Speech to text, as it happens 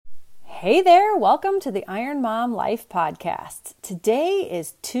Hey there, welcome to the Iron Mom Life Podcast. Today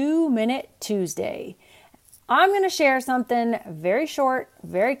is 2-Minute Tuesday. I'm going to share something very short,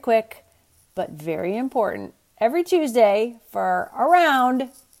 very quick, but very important every Tuesday for around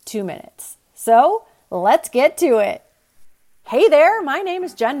 2 minutes. So let's get to it. Hey there, my name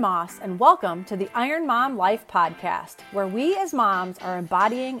is Jen Moss, and welcome to the Iron Mom Life Podcast, where we as moms are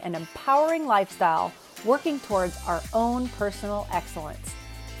embodying an empowering lifestyle, working towards our own personal excellence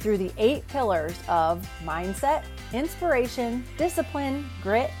through the 8 pillars of mindset, inspiration, discipline,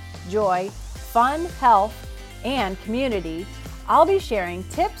 grit, joy, fun, health, and community. I'll be sharing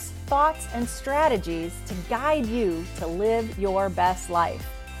tips, thoughts, and strategies to guide you to live your best life.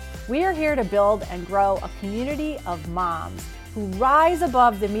 We are here to build and grow a community of moms who rise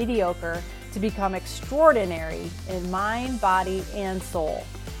above the mediocre to become extraordinary in mind, body, and soul.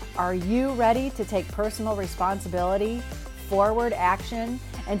 Are you ready to take personal responsibility, forward action,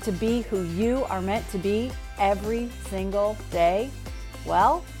 and to be who you are meant to be every single day?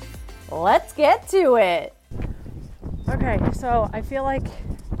 Well, let's get to it. Okay, so I feel like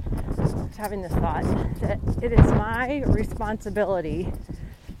I was having this thought that it is my responsibility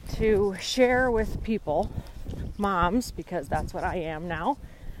to share with people, moms, because that's what I am now,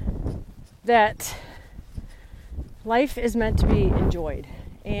 that life is meant to be enjoyed.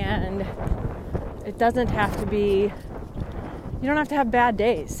 And it doesn't have to be, you don't have to have bad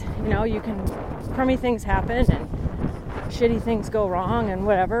days. Crummy things happen and shitty things go wrong and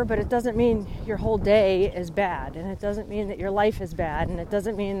whatever, but it doesn't mean your whole day is bad, and it doesn't mean that your life is bad, and it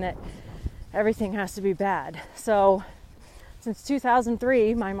doesn't mean that everything has to be bad. So since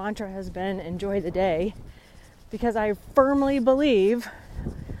 2003, my mantra has been enjoy the day, because I firmly believe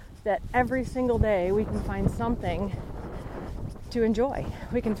that every single day we can find something to enjoy.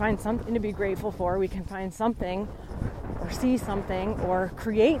 We can find something to be grateful for. We can find something or see something or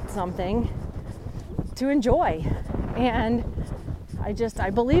create something to enjoy. And I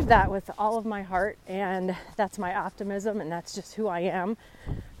believe that with all of my heart, and that's my optimism, and that's just who I am.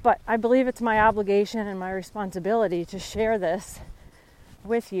 But I believe it's my obligation and my responsibility to share this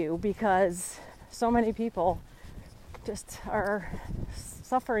with you, because so many people just are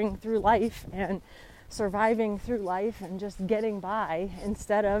suffering through life and surviving through life and just getting by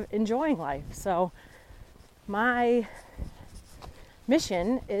instead of enjoying life. So my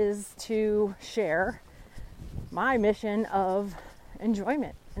mission is to share my mission of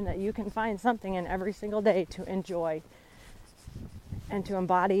enjoyment, and that you can find something in every single day to enjoy and to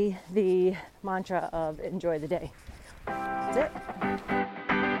embody the mantra of enjoy the day. That's it.